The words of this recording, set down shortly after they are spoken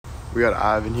We got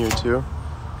Ivan here too.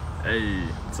 Hey,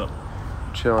 what's up?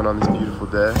 Chilling on this beautiful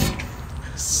day.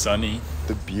 Sunny.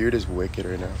 The beard is wicked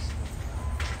right now.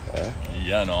 Yeah?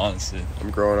 Yeah, no, honestly.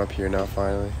 I'm growing up here now,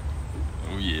 finally.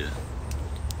 Oh, yeah.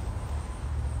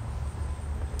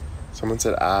 Someone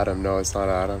said Adam. No, it's not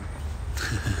Adam.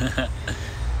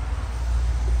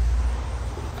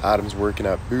 Adam's working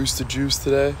at Booster Juice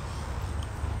today.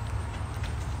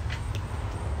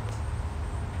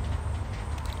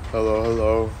 Hello,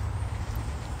 hello.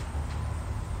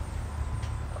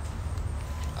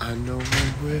 I know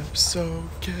my whip's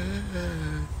okay.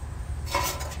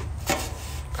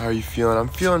 How are you feeling? I'm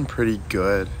feeling pretty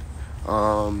good.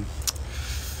 I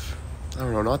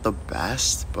don't know, not the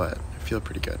best, but I feel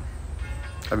pretty good.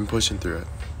 I've been pushing through it.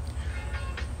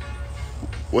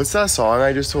 What's that song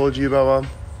I just told you about,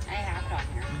 Mom? I have it on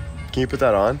here. Can you put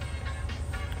that on?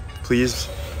 Please?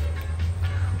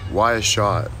 Why a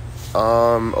shot? A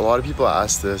lot of people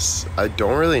ask this. I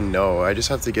don't really know. I just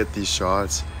have to get these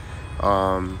shots.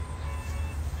 I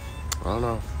don't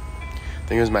know. I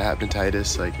think it was my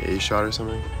hepatitis, like A shot or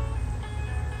something.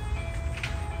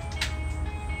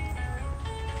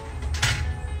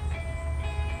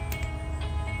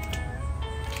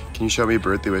 Can you show me a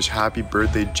birthday wish? Happy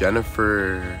birthday,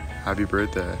 Jennifer. Happy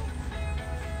birthday.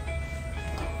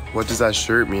 What does that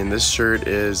shirt mean? This shirt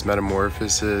is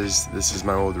Metamorphosis. This is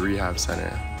my old rehab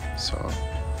center. So.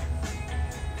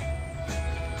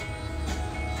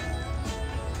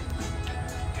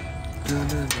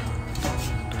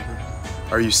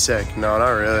 Are you sick? No, not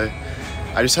really.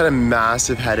 I just had a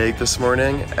massive headache this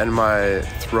morning and my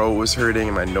throat was hurting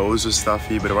and my nose was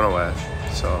stuffy, but it went away.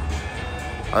 So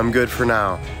I'm good for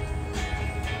now.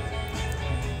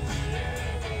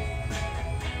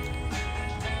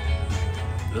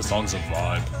 This song's a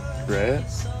vibe. Right?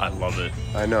 I love it.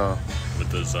 I know. With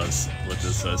this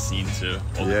scene too.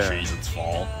 All the trees, it's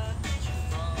fall.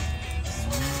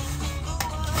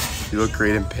 You look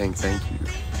great in pink, thank you.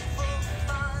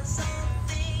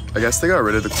 I guess they got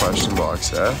rid of the question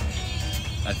box, eh?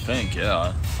 I think,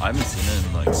 yeah. I haven't seen it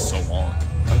in like so long.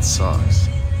 That sucks.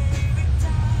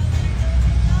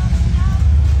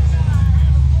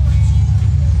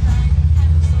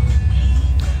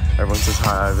 Everyone says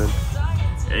hi, Ivan.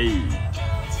 Hey.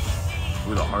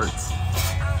 With the hearts.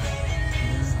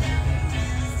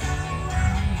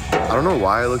 I don't know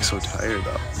why I look so tired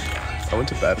though. I went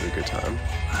to bed at a good time.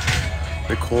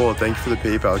 Nicole, thank you for the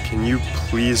PayPal. Can you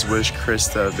please wish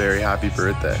Krista a very happy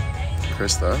birthday?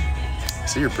 Krista,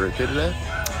 is it your birthday today?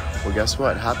 Well, guess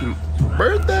what? Happy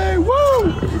birthday!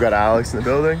 Woo! We got Alex in the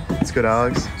building. It's good,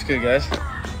 Alex. It's good, guys.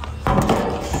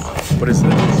 What is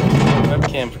this?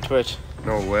 Webcam for Twitch.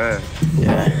 No way.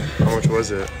 Yeah. How much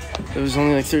was it? It was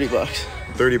only like 30 bucks.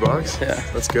 30 bucks? Yeah.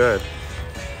 That's good.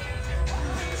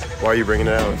 Why are you bringing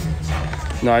it out?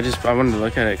 No, I wanted to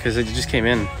look at it because it just came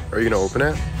in. Are you gonna open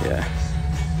it? Yeah.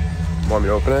 Want me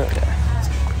to open it? Yeah.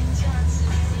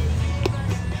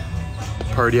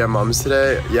 Party at Mom's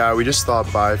today? Yeah, we just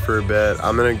stopped by for a bit.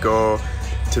 I'm gonna go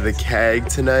to the keg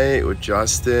tonight with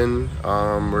Justin.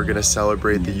 We're gonna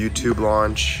celebrate the YouTube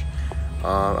launch. The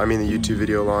YouTube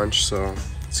video launch, so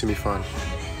it's gonna be fun.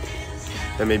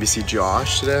 Then maybe see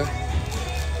Josh today.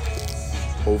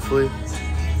 Hopefully.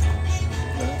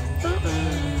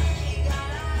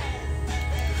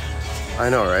 I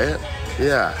know, right?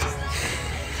 Yeah.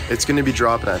 It's gonna be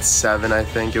dropping at 7, I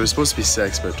think. It was supposed to be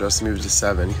 6, but Justin moved to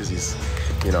 7 because he's,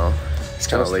 he's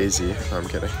kind of lazy. No, I'm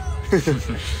kidding.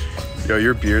 Yo,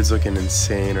 your beard's looking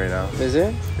insane right now. Is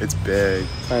it? It's big.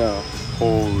 I know.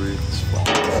 Holy.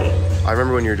 I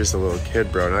remember when you were just a little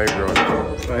kid, bro. Now you're growing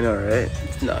up. I know, right?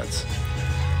 It's nuts.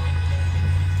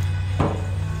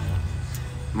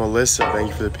 Melissa, thank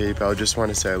you for the PayPal. Just want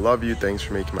to say I love you. Thanks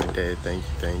for making my day. Thank you,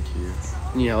 thank you.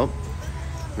 Yep.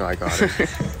 No, I got it.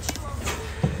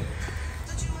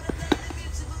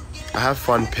 I have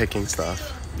fun picking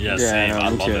stuff. Yeah, same. No, I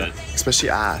love it. Especially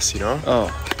ass, you know?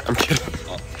 Oh. I'm kidding.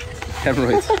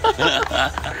 Hemorrhoids. Oh.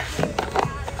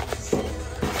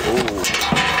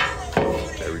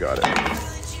 Okay, we got it.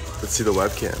 Let's see the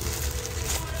webcam.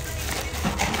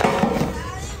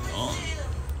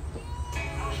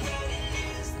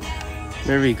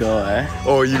 There we go, eh?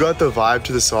 Oh, you got the vibe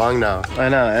to the song now. I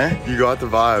know, eh? You got the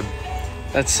vibe.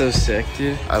 That's so sick,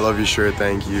 dude. I love your shirt,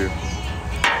 thank you.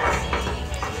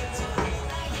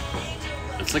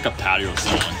 It's like a patio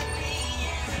song.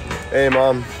 Hey,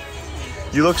 Mom.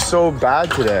 You look so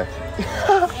bad today.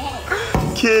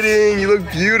 Kidding, you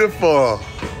look beautiful.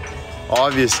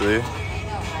 Obviously.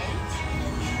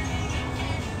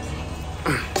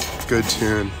 Good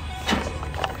tune.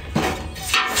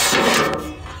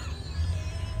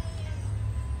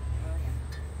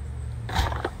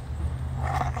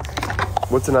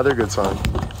 What's another good song?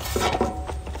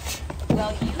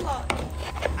 Well, you all,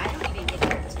 I don't even get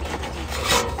to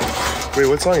speak. Wait,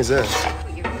 what song is this?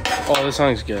 Oh, this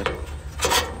song's good.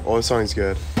 Oh, this song's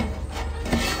good.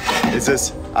 Is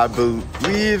this I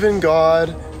Believe in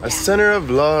God, a center of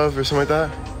love, or something like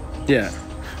that? Yeah.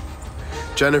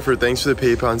 Jennifer, thanks for the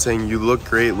PayPal and saying you look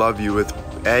great, love you, with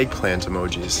eggplant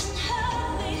emojis.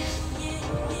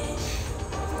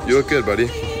 You look good, buddy.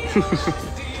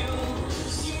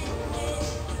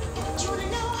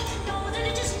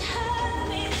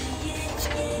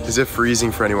 Is it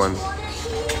freezing for anyone?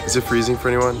 Is it freezing for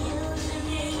anyone?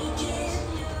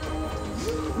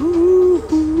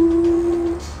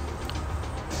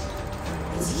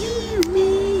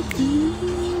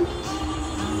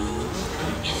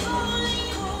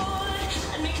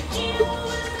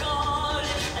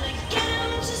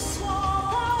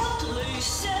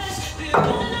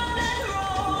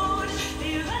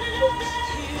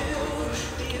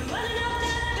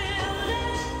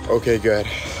 Okay, good.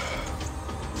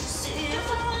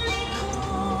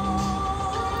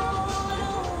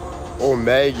 Oh,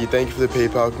 Maggie, thank you for the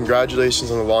PayPal.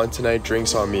 Congratulations on the lawn tonight.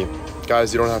 Drinks on me.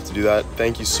 Guys, you don't have to do that.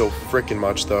 Thank you so freaking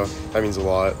much, though. That means a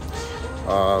lot.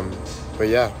 But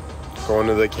yeah, going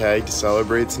to the keg to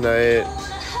celebrate tonight.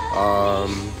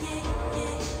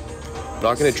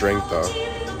 Not gonna drink, though.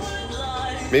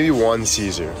 Maybe one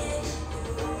Caesar.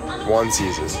 One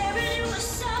Caesar.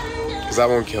 Because that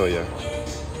won't kill you.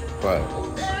 But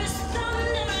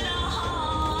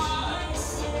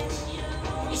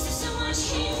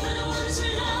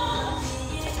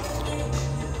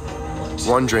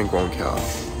one drink won't kill.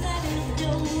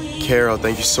 Carol,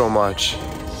 thank you so much.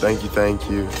 Thank you, thank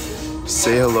you.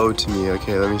 Say hello to me.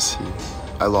 Okay, let me see.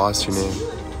 I lost your name.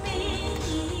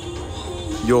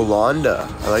 Yolanda.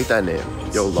 I like that name.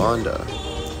 Yolanda.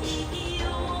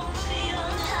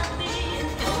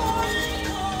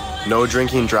 No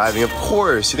drinking, driving. Of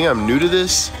course. You think I'm new to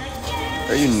this?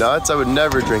 Are you nuts? I would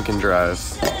never drink and drive.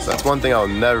 That's one thing I'll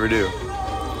never do.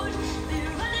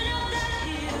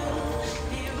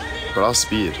 But I'll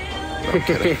speed. No, I'm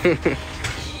kidding.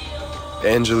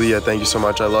 Angelia, thank you so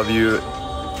much. I love you.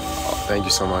 Oh, thank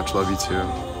you so much. Love you too.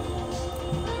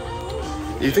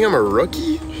 You think I'm a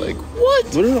rookie? Like, what?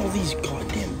 What are all these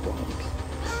goddamn bugs?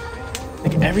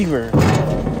 Like everywhere.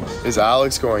 Is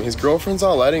Alex going? His girlfriend's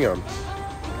not letting him.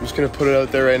 I'm just gonna put it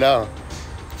out there right now.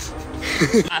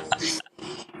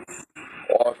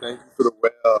 Oh, thank you for the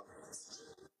whale.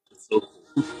 So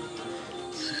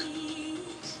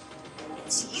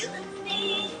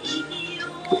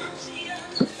cool.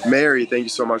 Mary, thank you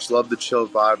so much. Love the chill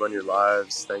vibe on your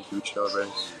lives. Thank you,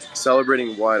 celebrating.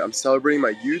 Celebrating what? I'm celebrating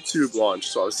my YouTube launch.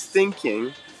 So I was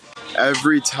thinking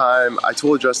every time, I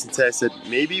told Justin today, I said,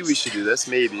 maybe we should do this,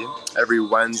 maybe, every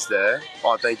Wednesday.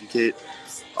 Oh, thank you, Kate.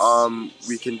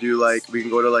 We can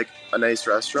go to like a nice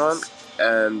restaurant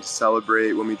and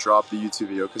celebrate when we drop the YouTube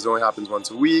video, because it only happens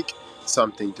once a week.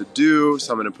 Something to do,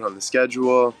 something to put on the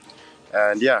schedule,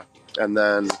 and yeah. And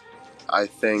then I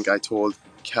think I told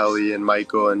Kelly and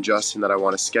Michael and Justin that I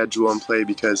want to schedule and play,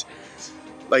 because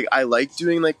like I like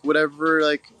doing like whatever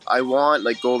like I want,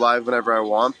 like go live whenever I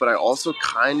want, but I also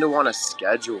kind of want to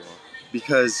schedule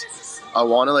because I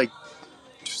want to like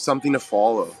something to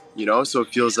follow, you know? So it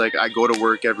feels like I go to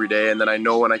work every day and then I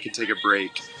know when I can take a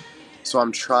break. So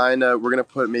we're gonna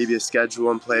put maybe a schedule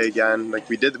and play again. Like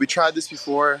we tried this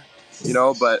before, you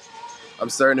know, but I'm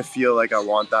starting to feel like I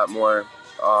want that more.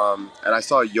 And I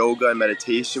saw yoga and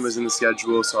meditation was in the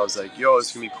schedule, so I was like, yo,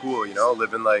 it's gonna be cool, you know,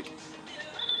 living like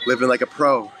a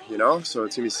pro, you know? So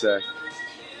it's gonna be sick.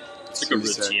 It's like a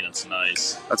routine, it's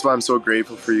nice. That's why I'm so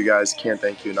grateful for you guys. Can't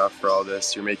thank you enough for all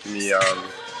this. You're making me,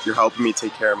 you're helping me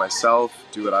take care of myself,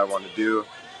 do what I want to do.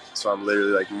 So I'm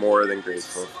literally like more than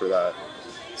grateful for that.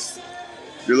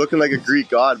 You're looking like a Greek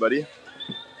god, buddy.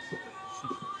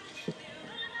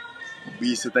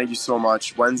 Lisa, thank you so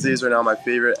much. Wednesdays are now my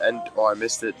favorite, and oh, I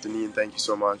missed it. Deneen, thank you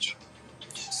so much.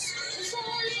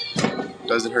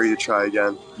 Doesn't hurt you to try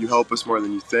again. You help us more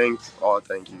than you think. Oh,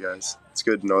 thank you guys. It's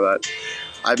good to know that.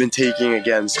 I've been taking,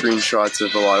 again, screenshots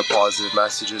of a lot of positive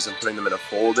messages and putting them in a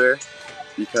folder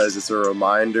because it's a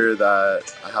reminder that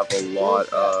I have a lot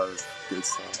of good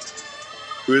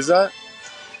stuff. Who is that?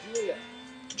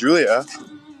 Julia.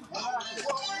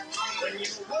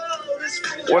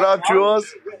 What up,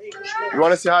 Jules? You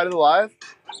want to say hi to the live?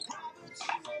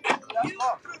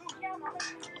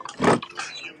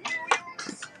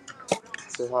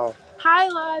 Say hi. Hi,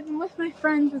 Live. I'm with my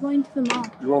friends. We're going to the mall.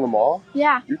 You going to the mall?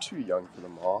 Yeah. You're too young for the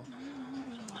mall.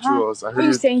 Huh? Jules, I heard Are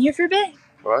you staying here for a bit?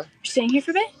 What? You're staying here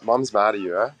for a bit? Mom's mad at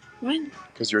you, eh? What?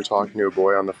 Because you were talking to a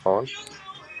boy on the phone.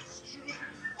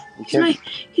 You can't.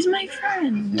 He's my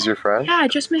friend. He's your friend? Yeah,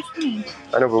 just my friend.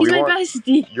 I know, but He's we my want.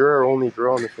 bestie. You're our only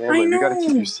girl in the family. I We gotta keep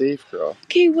know. you safe, girl.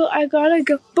 Okay, well, I gotta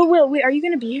go. But wait, are you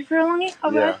gonna be here for long?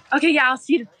 Yeah. Okay, yeah, I'll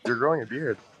see you. You're growing a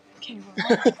beard. Okay,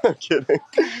 well. I'm kidding.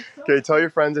 Okay, tell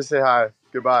your friends to say hi.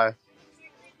 Goodbye.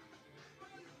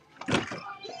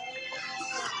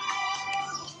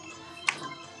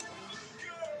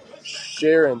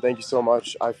 Sharon, thank you so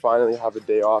much. I finally have a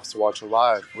day off to watch a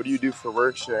live. What do you do for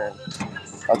work, Sharon?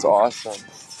 That's awesome.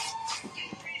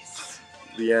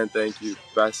 Leanne, thank you.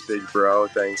 Best big bro.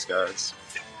 Thanks, guys.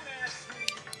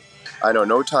 I know,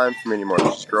 no time for me anymore.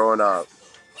 Just growing up.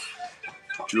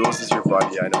 Jules is your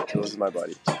buddy. I know, Jules is my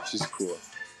buddy. She's cool.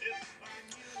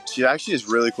 She actually is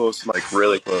really close, like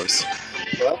really close.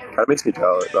 Kind of makes me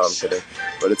jealous. No, I'm kidding.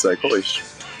 But it's like, holy sh.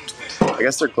 I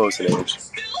guess they're close in age.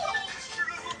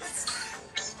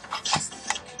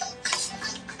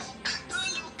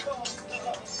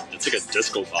 It's like a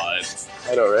disco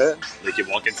vibe. I know, right? Like you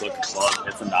walk into like a club,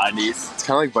 it's the 90s. It's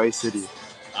kind of like Vice City.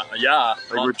 Yeah.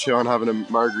 Like we're chilling, having a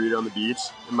margarita on the beach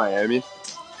in Miami.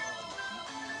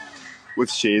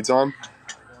 With shades on.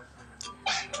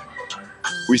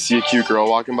 We see a cute girl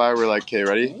walking by, we're like, okay,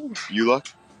 ready? You look.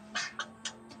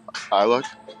 I look.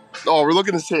 Oh, we're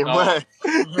looking the same way.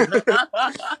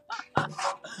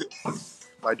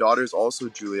 My daughter's also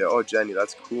Julia. Oh, Jenny,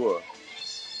 that's cool.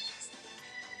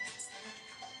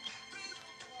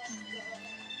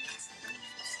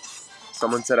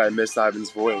 Someone said I missed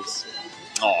Ivan's voice.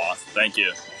 Aw, thank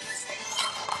you.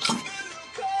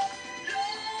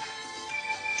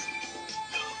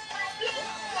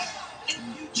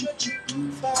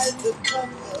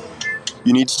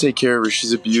 You need to take care of her.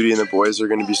 She's a beauty and the boys are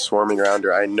going to be swarming around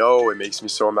her. I know, it makes me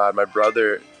so mad. My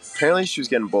brother, apparently she was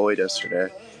getting bullied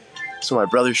yesterday. So my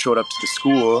brother showed up to the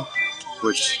school,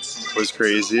 which was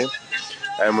crazy,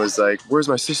 and was like, where's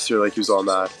my sister? Like, he was all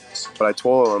mad. But I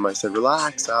told him, I said,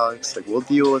 relax, Alex. Like, we'll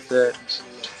deal with it.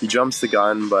 He jumps the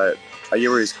gun, but I get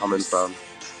where he's coming from.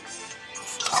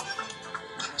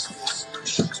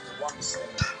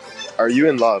 Are you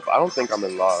in love? I don't think I'm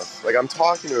in love. Like, I'm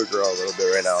talking to a girl a little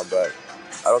bit right now, but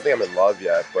I don't think I'm in love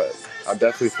yet, but I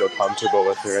definitely feel comfortable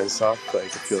with her and stuff. Like,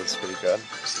 it feels pretty good.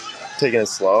 Taking it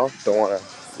slow. Don't want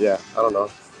to, yeah, I don't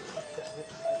know.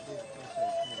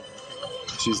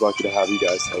 She's lucky to have you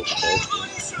guys help her.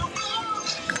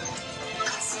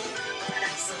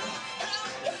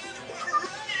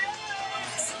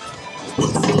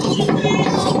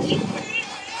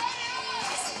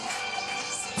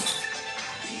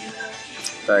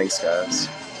 Thanks, guys.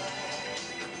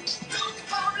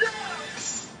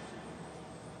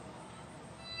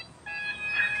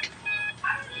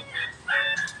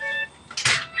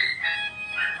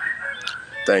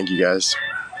 Thank you, guys.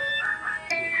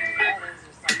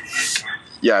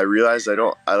 Yeah, I realized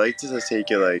I like to just take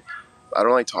it like, I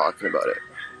don't like talking about it,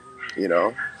 you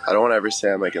know? I don't want to ever say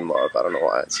I'm like in love. I don't know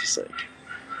why. It's just like,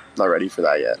 I'm not ready for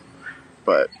that yet.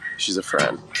 But she's a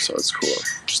friend, so it's cool.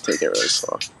 Just taking it really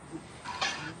slow.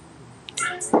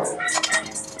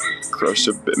 Crushed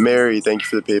a bit. Mary, thank you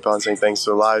for the PayPal and saying thanks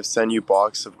for live. Send you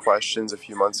box of questions a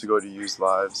few months ago to use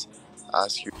lives.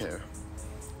 Ask your care.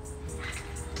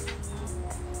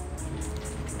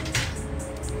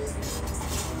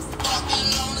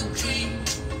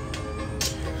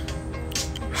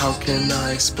 How can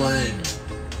I explain?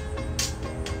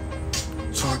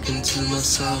 Talking to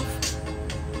myself.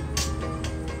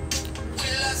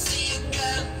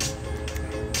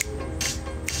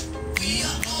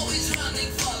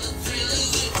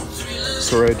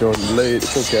 Sorry I joined late,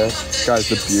 it's okay. Guys,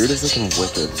 the beard is looking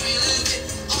wicked.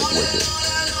 Like wicked.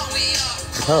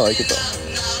 I kinda like it though.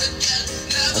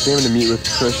 I think I'm gonna meet with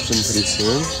Christian pretty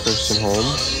soon. Christian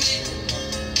Holmes.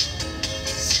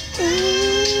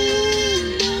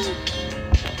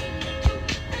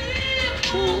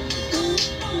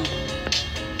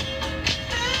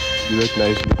 You look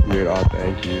nice with the beard. Oh,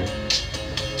 thank you.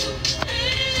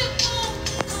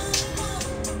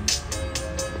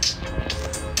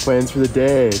 Plans for the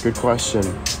day? Good question.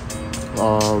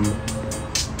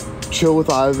 Chill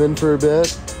with Ivan for a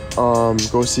bit.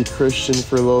 Go see Christian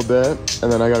for a little bit,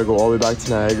 and then I gotta go all the way back to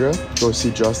Niagara. Go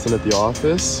see Justin at the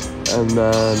office, and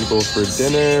then go for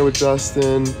dinner with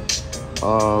Justin.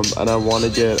 And I want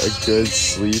to get a good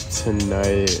sleep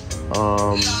tonight.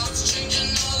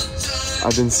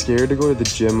 I've been scared to go to the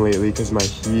gym lately because of my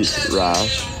heat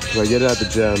rash. Because I get it at the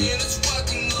gym.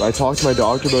 But I talked to my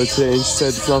doctor about it today, and she said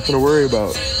it's nothing to worry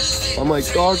about. I'm like,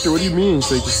 doctor, what do you mean?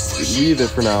 She's like, just leave it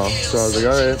for now. So I was like,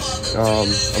 alright.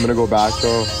 I'm gonna go back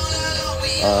though.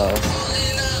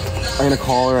 I'm gonna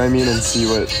call her, and see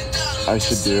what I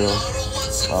should do.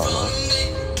 I don't know.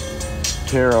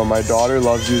 Carol, my daughter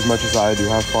loves you as much as I do.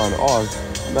 Have fun. Oh,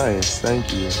 nice.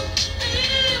 Thank you.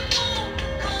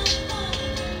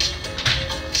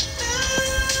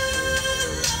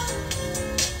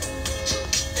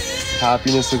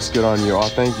 Happiness looks good on you. Oh,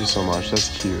 thank you so much. That's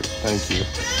cute. Thank you.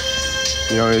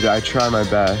 You know, I try my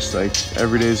best. Like,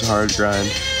 every day is a hard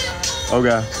grind.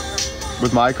 Okay.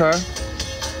 With my car?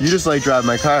 You just like driving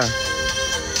my car.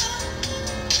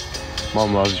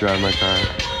 Mom loves driving my car.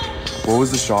 What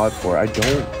was the shot for? I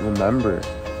don't remember.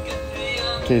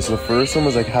 Okay, so the first one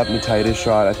was like hepatitis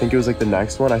shot. I think it was like the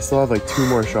next one. I still have like 2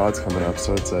 more shots coming up,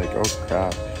 so it's like, oh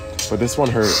crap. But this one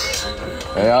hurt.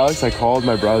 Hey Alex, I called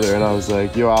my brother and I was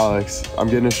like, yo Alex, I'm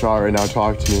getting a shot right now,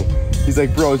 talk to me. He's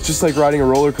like, bro, it's just like riding a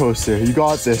roller coaster. You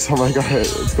got this. I'm like, all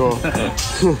right, let's go.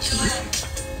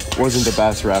 Wasn't the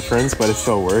best reference, but it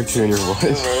still worked, hearing your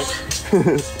voice.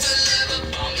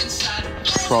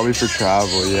 Probably for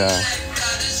travel, yeah.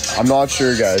 I'm not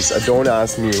sure, guys. Don't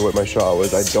ask me what my shot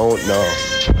was. I don't know.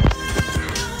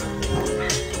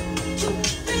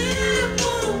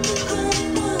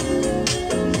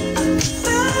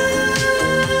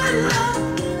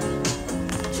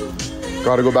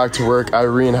 Gotta go back to work.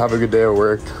 Irene, have a good day at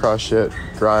work. Crush it.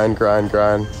 Grind, grind,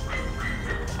 grind.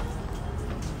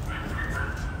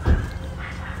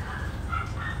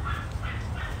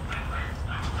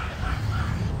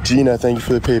 Gina, thank you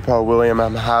for the PayPal. William,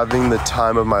 I'm having the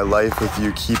time of my life with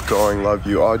you. Keep going. Love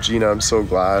you. Oh, Gina, I'm so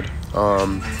glad.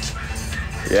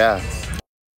 Yeah.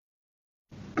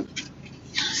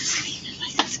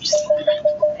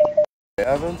 Hey,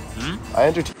 Evan? I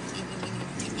entertain.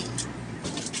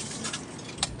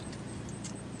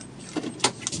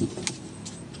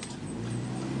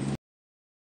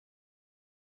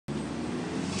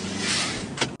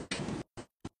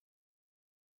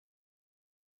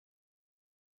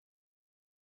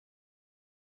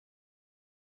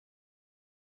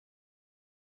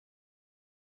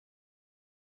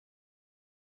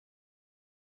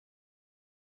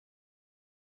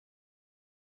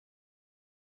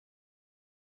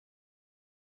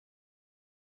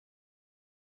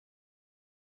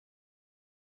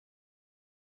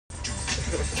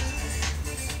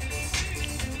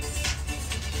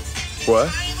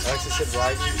 What? Alexa said,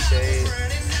 why'd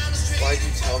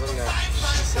you tell them that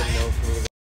she said no for me?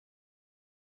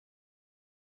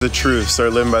 The truth.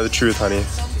 Start living by the truth, honey. She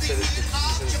said it's the truth.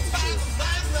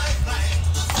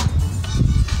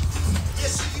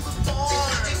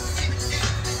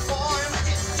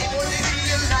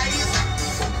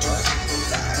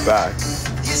 Back.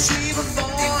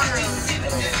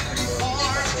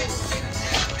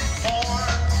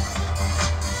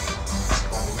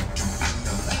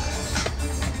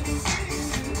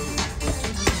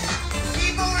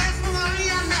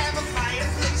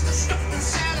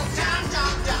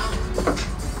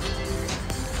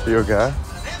 Are you okay?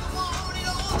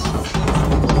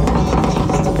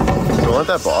 Don't let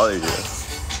that bother you.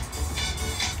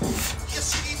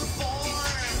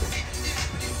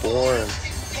 Born.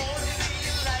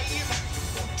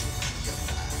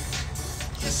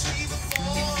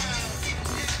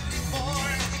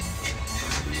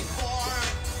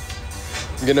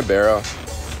 I'm getting a barrel.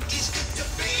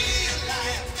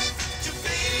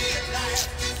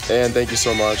 And thank you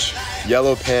so much.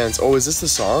 Yellow Pants. Oh, is this the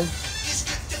song?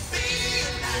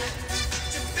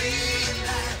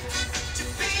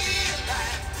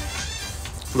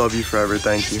 Love you forever,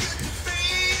 thank you.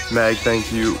 Meg,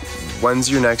 thank you. When's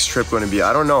your next trip going to be?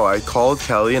 I don't know. I called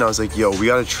Kelly and I was like, yo, we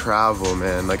gotta travel,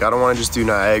 man. Like, I don't want to just do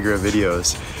Niagara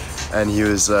videos. And he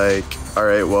was like, all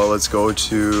right, well, let's go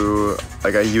to,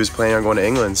 like, he was planning on going to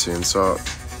England soon, so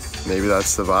maybe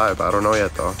that's the vibe. I don't know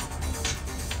yet, though.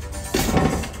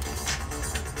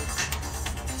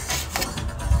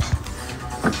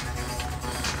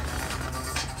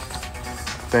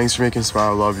 Thanks for making me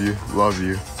smile. Love you. Love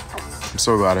you. I'm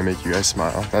so glad I make you guys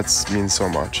smile. That means so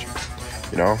much.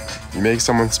 You know, you make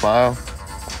someone smile,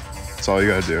 that's all you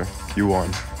gotta do. You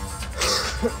won.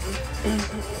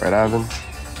 Right, Ivan?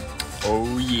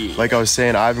 Oh, yeah. Like I was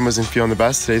saying, Ivan wasn't feeling the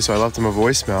best today, so I left him a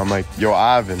voicemail. I'm like, yo,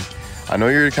 Ivan, I know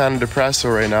you're kind of depressed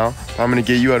right now, but I'm gonna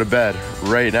get you out of bed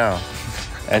right now.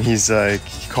 And he's like,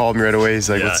 he called me right away. He's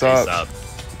like, what's up? ASAP.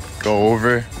 Go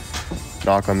over,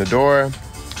 knock on the door,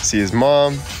 see his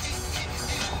mom.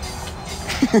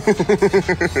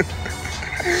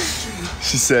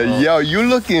 She said, yo, you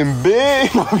looking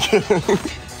big. No,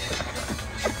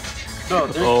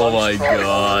 there's Oh bugs my crawling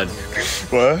god. on me.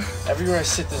 What? Everywhere I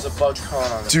sit, there's a bug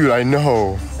crawling on me. Dude, I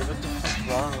know. Like, what the fuck's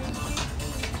wrong with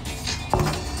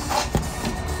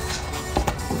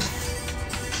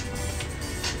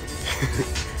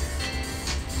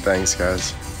Thanks,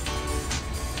 guys.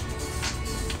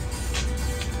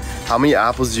 How many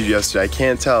apples did you eat yesterday? I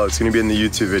can't tell. It's gonna be in the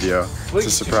YouTube video. It's a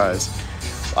surprise.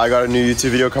 I got a new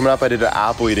YouTube video coming up. I did an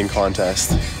apple eating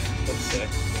contest. That's sick.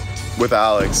 With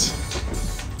Alex.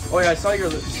 Oh yeah, I saw your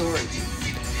story.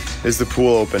 Is the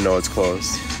pool open? No, it's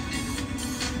closed.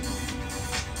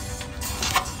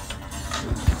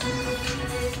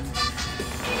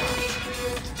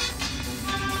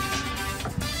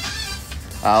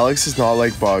 Alex is not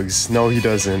like bugs. No, he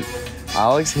doesn't.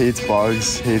 Alex hates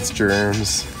bugs, hates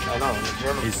germs. I know.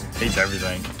 Hates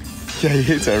everything. Yeah, he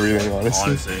hates everything, honestly.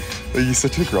 Honestly. Like, he's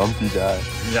such a grumpy guy.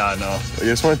 Yeah, I know. Like, I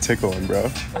just want to tickle him, bro.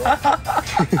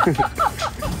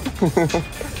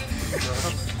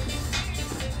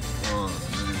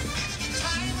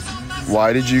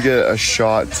 Why did you get a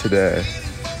shot today?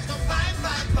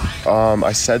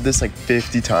 I said this like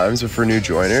 50 times, but for new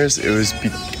joiners, it was,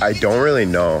 I don't really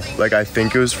know. Like, I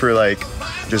think it was for like,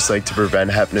 just like to prevent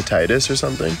hepatitis or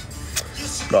something.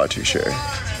 Not too sure.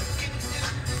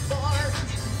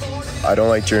 I don't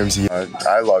like germs either.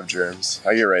 I love germs.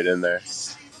 I get right in there.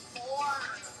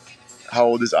 How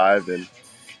old is Ivan?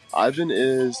 Ivan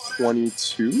is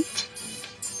 22.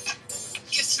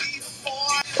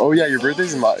 Oh yeah, your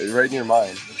birthday's right near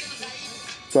mine.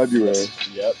 February.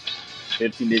 Yep.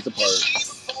 15 days apart.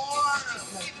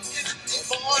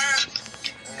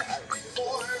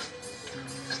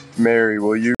 Mary,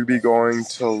 will you be going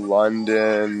to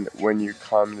London when you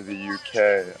come to the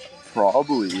UK?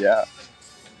 Probably, yeah.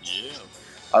 Yeah.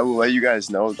 I will let you guys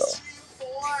know though.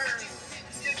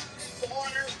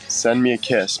 Send me a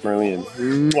kiss, Marlene.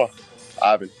 Mwah.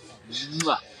 Ivan.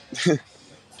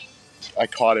 I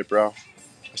caught it, bro.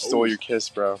 I stole your kiss,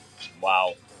 bro.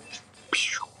 Wow.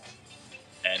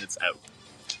 And it's out.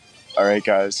 Alright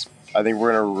guys, I think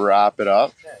we're gonna wrap it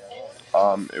up.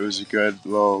 It was a good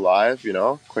little live, you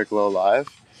know, quick little live.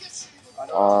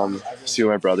 See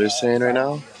what my brother's saying right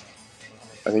now.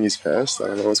 I think he's pissed. I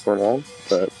don't know what's going on,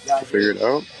 but we'll figure it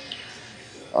out.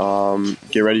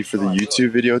 Get ready for the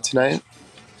YouTube video tonight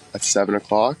at 7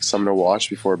 o'clock. So I'm gonna watch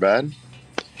before bed.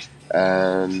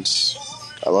 And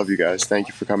I love you guys. Thank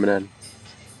you for coming in.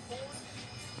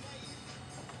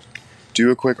 Do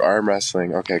a quick arm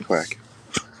wrestling. Okay, quick.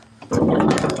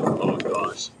 Oh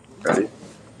gosh. Ready?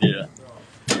 Yeah.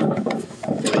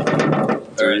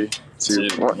 3, 2,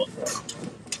 1.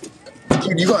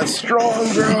 Dude, you got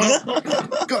strong, bro.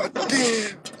 God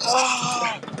damn.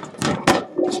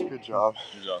 Good job.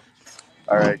 Good job.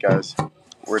 Alright, guys.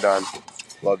 We're done.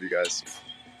 Love you guys.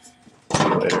 See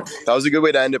you later. That was a good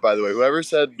way to end it, by the way. Whoever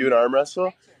said do an arm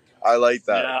wrestle, I like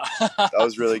that. Yeah. That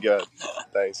was really good.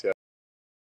 Thanks, guys.